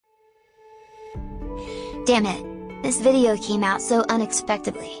Damn it! This video came out so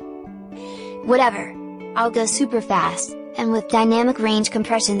unexpectedly. Whatever. I'll go super fast, and with dynamic range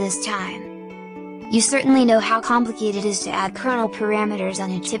compression this time. You certainly know how complicated it is to add kernel parameters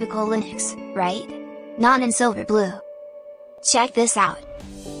on a typical Linux, right? Not in Silverblue. Check this out.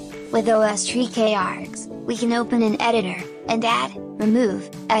 With OS3K-args, we can open an editor, and add, remove,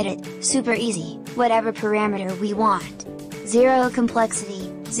 edit, super easy, whatever parameter we want. Zero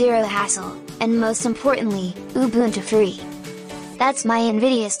complexity, zero hassle, and most importantly, Ubuntu free. That's my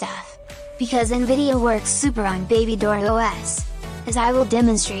NVIDIA stuff. Because NVIDIA works super on baby.os, as I will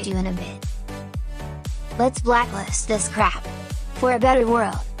demonstrate you in a bit. Let's blacklist this crap. For a better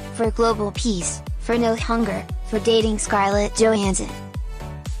world, for global peace, for no hunger, for dating Scarlett Johansson.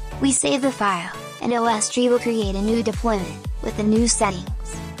 We save the file, and OS3 will create a new deployment, with the new settings.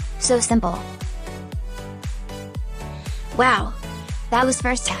 So simple. Wow! That was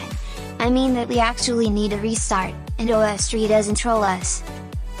first time. I mean that we actually need a restart, and OS3 doesn't troll us.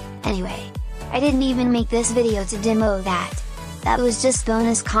 Anyway, I didn't even make this video to demo that. That was just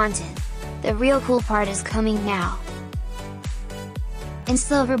bonus content. The real cool part is coming now. In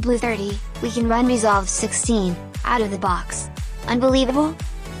Silverblue 30, we can run Resolve 16, out of the box. Unbelievable?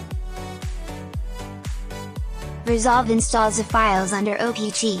 Resolve installs the files under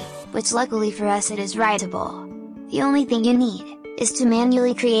OPG, which luckily for us it is writable. The only thing you need, is to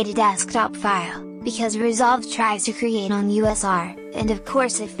manually create a desktop file, because Resolve tries to create on USR, and of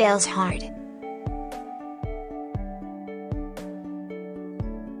course it fails hard.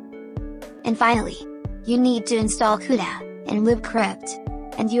 And finally, you need to install CUDA, and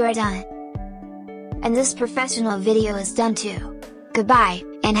libcrypt, and you are done. And this professional video is done too. Goodbye,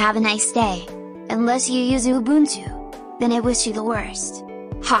 and have a nice day. Unless you use Ubuntu, then I wish you the worst.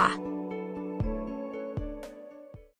 Ha!